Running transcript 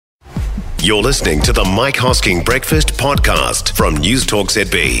You're listening to the Mike Hosking Breakfast Podcast from News Talk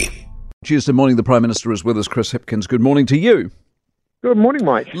ZB. Tuesday morning, the Prime Minister is with us, Chris Hipkins. Good morning to you. Good morning,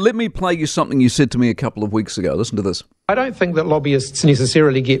 Mike. Let me play you something you said to me a couple of weeks ago. Listen to this. I don't think that lobbyists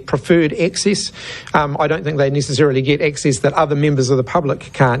necessarily get preferred access. I don't think they necessarily get access that other members of the public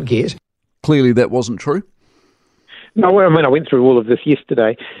can't get. Clearly that wasn't true. No, I mean, I went through all of this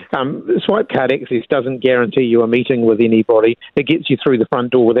yesterday. Swipe card access doesn't guarantee you a meeting with anybody. It gets you through the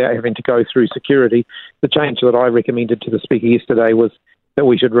front door without having to go through security. The change that I recommended to the Speaker yesterday was that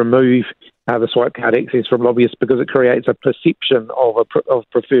we should remove the swipe card access from lobbyists because it creates a perception of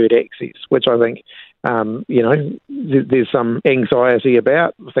preferred access, which I think, there's some anxiety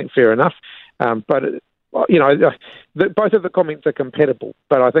about. I think fair enough. But both of the comments are compatible,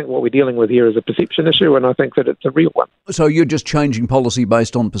 but I think what we're dealing with here is a perception issue, and I think that it's a real one. So you're just changing policy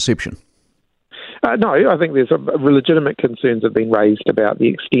based on perception? No, I think there's legitimate concerns have been raised about the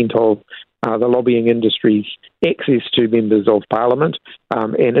extent of the lobbying industry's access to members of Parliament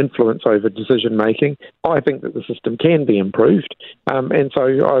and influence over decision making. I think that the system can be improved, and so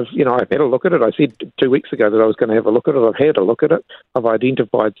I've had a look at it. I said 2 weeks ago that I was going to have a look at it. I've had a look at it. I've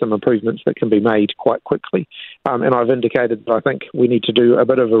identified some improvements that can be made quite quickly, and I've indicated that I think we need to do a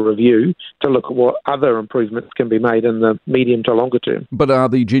bit of a review to look at what other improvements can be made in the medium to longer term. But are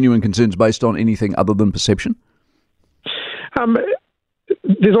the genuine concerns based on anything other than perception?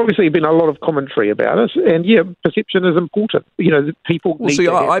 There's obviously been a lot of commentary about it, and perception is important. People need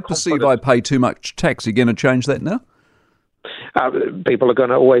to have I perceive I pay too much tax. Are you going to change that now? People are going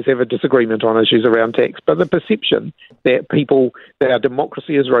to always have a disagreement on issues around tax, but the perception that our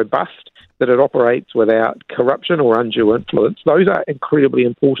democracy is robust, that it operates without corruption or undue influence, those are incredibly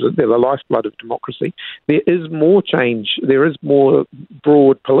important. They're the lifeblood of democracy. There is more change. There is more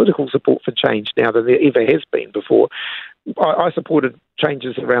broad political support for change now than there ever has been before. I supported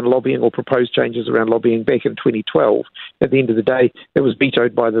changes around lobbying or proposed changes around lobbying back in 2012. At the end of the day, it was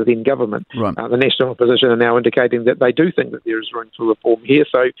vetoed by the then government. Right. The National Opposition are now indicating that they do think that there is room for reform here.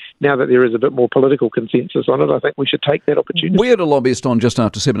 So now that there is a bit more political consensus on it, I think we should take that opportunity. We had a lobbyist on just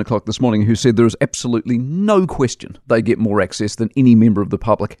after 7 o'clock this morning who said there is absolutely no question they get more access than any member of the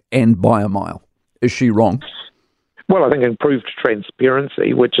public, and by a mile. Is she wrong? Well, I think improved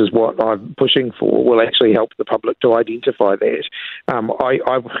transparency, which is what I'm pushing for, will actually help the public to identify that.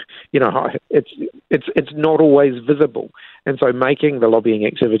 It's not always visible, and so making the lobbying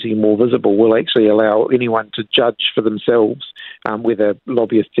activity more visible will actually allow anyone to judge for themselves whether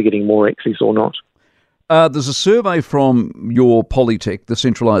lobbyists are getting more access or not. There's a survey from your Polytech, the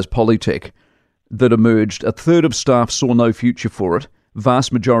centralised Polytech, that emerged. A third of staff saw no future for it.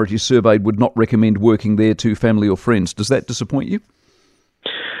 Vast majority surveyed would not recommend working there to family or friends. Does that disappoint you?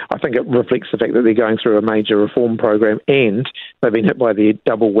 I think it reflects the fact that they're going through a major reform program, and they've been hit by the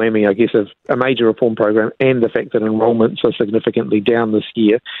double whammy, I guess, of a major reform program and the fact that enrolments are significantly down this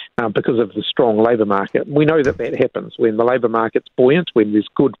year because of the strong labour market. We know that happens when the labour market's buoyant, when there's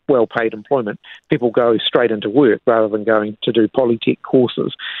good, well-paid employment. People go straight into work rather than going to do Polytech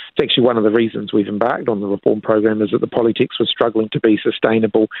courses. It's actually one of the reasons we've embarked on the reform program, is that the Polytechs were struggling to be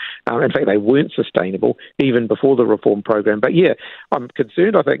sustainable. In fact, they weren't sustainable even before the reform program. But I'm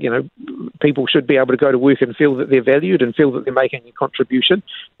concerned. I think people should be able to go to work and feel that they're valued and feel that they're making a contribution.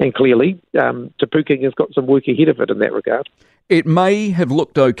 And clearly, Te Puking has got some work ahead of it in that regard. It may have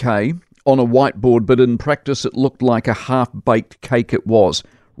looked okay on a whiteboard, but in practice it looked like a half-baked cake it was.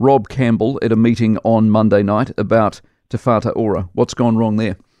 Rob Campbell at a meeting on Monday night about Te Whātua Ora. What's gone wrong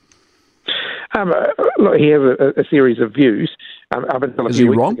there? Look, he has a series of views. Up until a few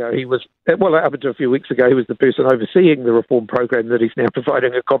weeks ago, he was the person overseeing the reform program that he's now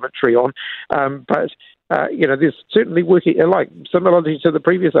providing a commentary on. There's certainly work, like similarly to the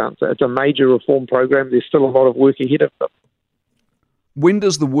previous answer. It's a major reform program. There's still a lot of work ahead of them. When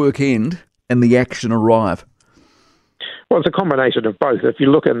does the work end and the action arrive? Well, it's a combination of both. If you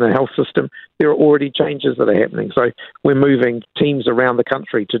look in the health system, there are already changes that are happening. So we're moving teams around the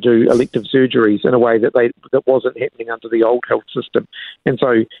country to do elective surgeries in a way that wasn't happening under the old health system. And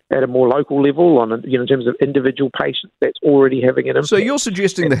so at a more local level, in terms of individual patients, that's already having an impact. So you're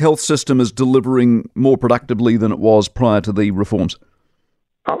suggesting the health system is delivering more productively than it was prior to the reforms?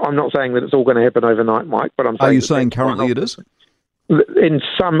 I'm not saying that it's all going to happen overnight, Mike, but I'm saying... Are you saying currently it is? In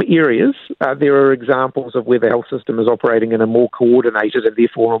some areas, there are examples of where the health system is operating in a more coordinated and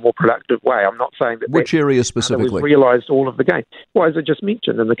therefore a more productive way. I'm not saying that... Which area specifically? We've realised all of the game. Well, as I just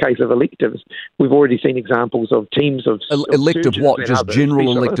mentioned, in the case of electives, we've already seen examples of teams of... Elective what? Just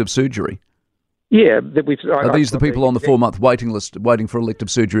general elective surgery? Yeah. Are these the people on the 4-month waiting list, waiting for elective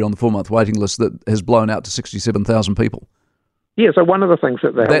surgery on the 4-month waiting list that has blown out to 67,000 people? Yeah, so one of the things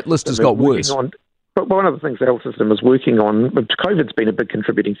that list has got worse. But one of the things the health system is working on, COVID's been a big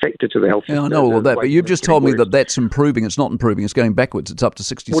contributing factor to the health system. Yeah, I know all of that, but you've just told me that that's improving. It's not improving. It's going backwards. It's up to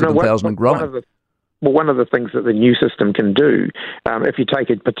 67,000 and growing. One of the things that the new system can do, if you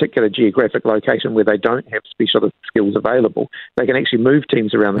take a particular geographic location where they don't have specialist skills available, they can actually move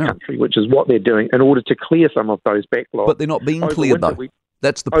teams around the country, which is what they're doing, in order to clear some of those backlogs. But they're not being cleared, though.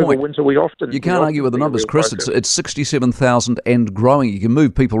 That's the point. Over winter, you can't argue with the numbers, Chris. It's 67,000 and growing. You can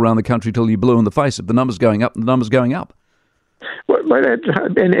move people around the country till you're blue in the face. If the number's going up, the number's going up. Well,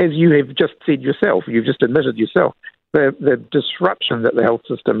 and as you have just said yourself, you've just admitted yourself, the disruption that the health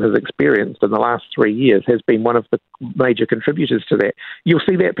system has experienced in the last 3 years has been one of the major contributors to that. You'll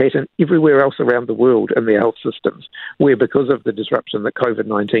see that pattern everywhere else around the world in their health systems, where because of the disruption that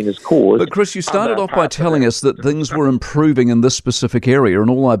COVID-19 has caused... But Chris, you started off by telling us that things were improving in this specific area, and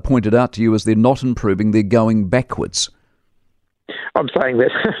all I pointed out to you is they're not improving, they're going backwards. I'm saying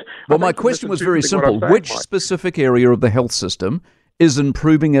that... Well, my question was very simple. Which specific area of the health system is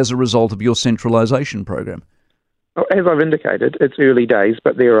improving as a result of your centralisation program? As I've indicated, it's early days,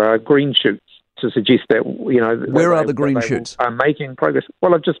 but there are green shoots to suggest that, Where are the green shoots? Are making progress.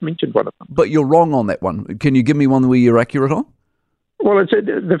 Well, I've just mentioned one of them. But you're wrong on that one. Can you give me one where you're accurate on? Well,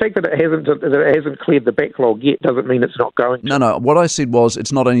 the fact that it hasn't cleared the backlog yet doesn't mean it's not going to. No. What I said was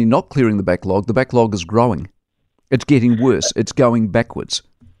it's not only not clearing the backlog is growing. It's getting worse. It's going backwards.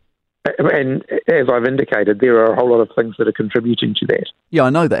 And as I've indicated, there are a whole lot of things that are contributing to that. Yeah, I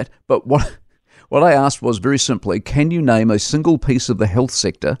know that. But what I asked was very simply, can you name a single piece of the health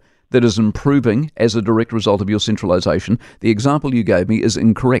sector that is improving as a direct result of your centralisation? The example you gave me is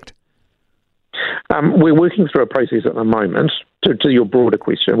incorrect. We're working through a process at the moment, to your broader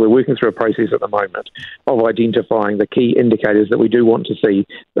question, we're working through a process at the moment of identifying the key indicators that we do want to see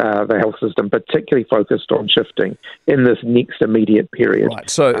the health system particularly focused on shifting in this next immediate period. Right,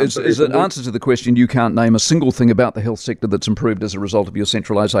 so is an answer to the question, you can't name a single thing about the health sector that's improved as a result of your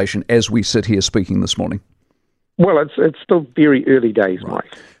centralisation as we sit here speaking this morning? Well, it's still very early days, right.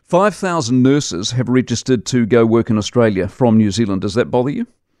 Mike. 5,000 nurses have registered to go work in Australia from New Zealand. Does that bother you?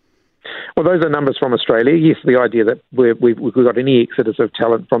 Well, those are numbers from Australia. Yes, the idea that we've got any exodus of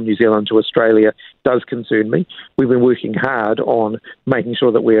talent from New Zealand to Australia does concern me. We've been working hard on making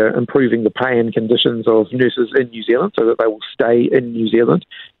sure that we're improving the pay and conditions of nurses in New Zealand so that they will stay in New Zealand.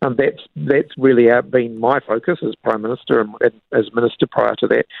 That's really been my focus as Prime Minister and as Minister prior to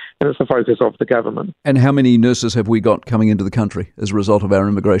that, and it's the focus of the government. And how many nurses have we got coming into the country as a result of our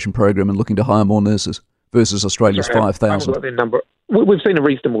immigration program and looking to hire more nurses versus Australia's 5,000? I haven't got that number. We've seen a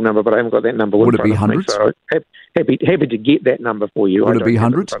reasonable number, but I haven't got that number. Would it be hundreds? So happy to get that number for you. Would it be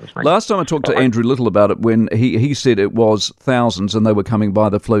hundreds? Last time I talked to Andrew Little about it, when he said it was thousands and they were coming by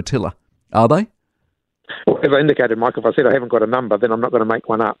the flotilla. Are they? Well, as I indicated, Michael, if I said I haven't got a number, then I'm not going to make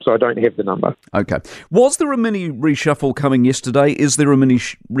one up, so I don't have the number. Okay. Was there a mini reshuffle coming yesterday? Is there a mini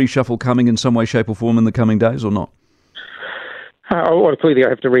reshuffle coming in some way, shape or form in the coming days or not? Well, clearly I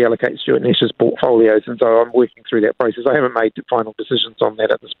have to reallocate Stuart Nash's portfolios, and so I'm working through that process. I haven't made final decisions on that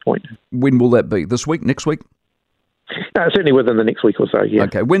at this point. When will that be? This week? Next week? Certainly within the next week or so, yeah.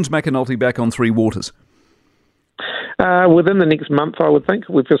 Okay. When's McAnulty back on Three Waters? Within the next month, I would think.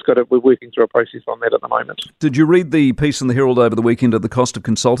 We're working through a process on that at the moment. Did you read the piece in the Herald over the weekend of the cost of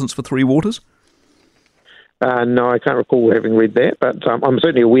consultants for Three Waters? No, I can't recall having read that, but I'm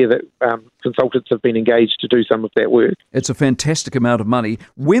certainly aware that consultants have been engaged to do some of that work. It's a fantastic amount of money.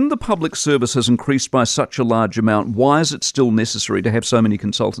 When the public service has increased by such a large amount, why is it still necessary to have so many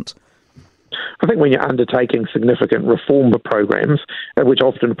consultants? I think when you're undertaking significant reform programs, which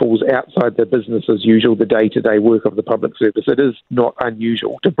often falls outside the business as usual, the day-to-day work of the public service, it is not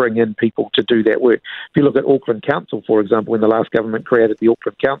unusual to bring in people to do that work. If you look at Auckland Council, for example, when the last government created the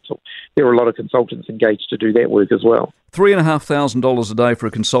Auckland Council, there were a lot of consultants engaged to do that work as well. $3,500 a day for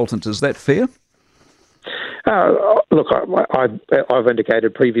a consultant, is that fair? Look, I've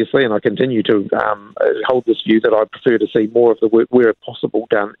indicated previously, and I continue to hold this view that I prefer to see more of the work where possible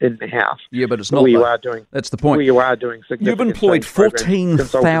done in the house. Yeah, but it's not. That's the point. Where you are doing significant. You've employed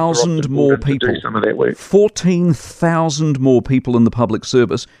 14,000 more people. To do some of that work. 14,000 more people in the public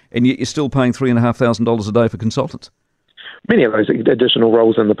service, and yet you're still paying $3,500 a day for consultants. Many of those additional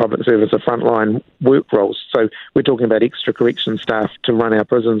roles in the public service are frontline work roles. So we're talking about extra correction staff to run our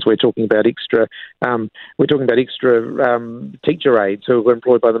prisons. We're talking about extra teacher aides who are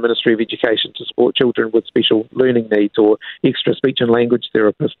employed by the Ministry of Education to support children with special learning needs, or extra speech and language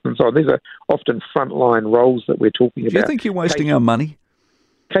therapists and so on. These are often frontline roles that we're talking about. Do you think you're wasting our money?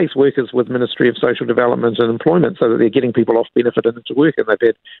 caseworkers with Ministry of Social Development and Employment so that they're getting people off benefit and into work, and they've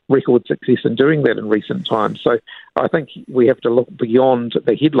had record success in doing that in recent times. So I think we have to look beyond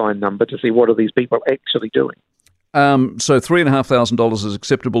the headline number to see what are these people actually doing. So $3,500 is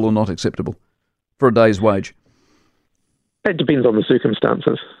acceptable or not acceptable for a day's wage? It depends on the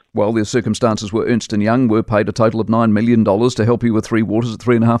circumstances. Well, the circumstances were Ernst & Young were paid a total of $9 million to help you with Three Waters at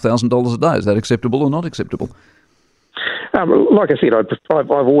 $3,500 a day. Is that acceptable or not acceptable? Like I said, I've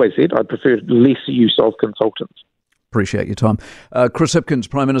always said I'd prefer less use of consultants. Appreciate your time. Chris Hipkins,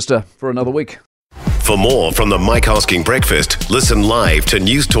 Prime Minister, for another week. For more from the Mike Hosking Breakfast, listen live to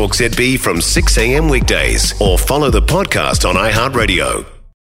News Talk ZB from 6 a.m. weekdays or follow the podcast on iHeartRadio.